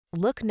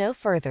Look no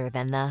further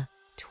than the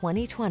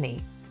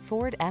 2020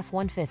 Ford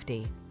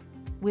F-150.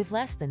 With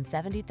less than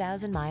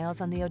 70,000 miles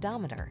on the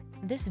odometer,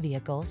 this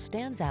vehicle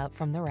stands out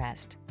from the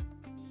rest.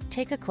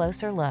 Take a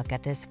closer look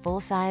at this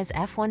full-size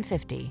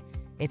F-150.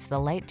 It's the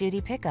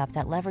light-duty pickup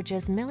that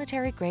leverages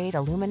military-grade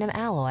aluminum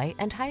alloy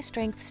and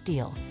high-strength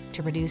steel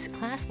to produce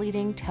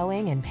class-leading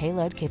towing and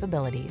payload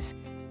capabilities.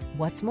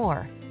 What's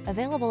more,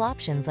 available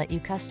options let you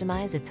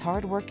customize its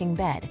hard-working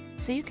bed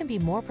so you can be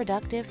more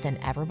productive than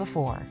ever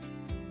before.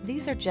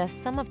 These are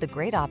just some of the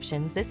great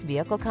options this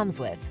vehicle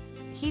comes with: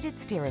 heated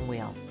steering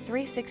wheel,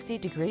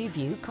 360-degree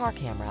view car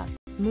camera,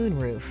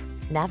 moonroof,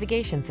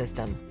 navigation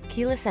system,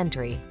 keyless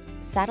entry,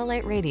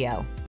 satellite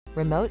radio,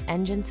 remote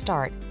engine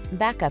start,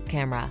 backup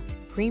camera,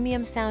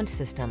 premium sound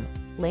system,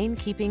 lane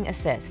keeping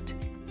assist.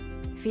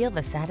 Feel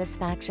the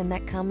satisfaction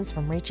that comes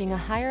from reaching a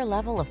higher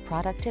level of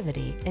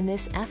productivity in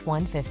this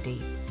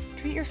F-150.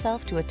 Treat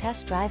yourself to a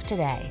test drive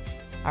today.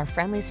 Our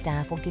friendly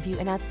staff will give you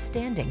an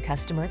outstanding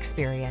customer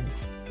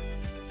experience.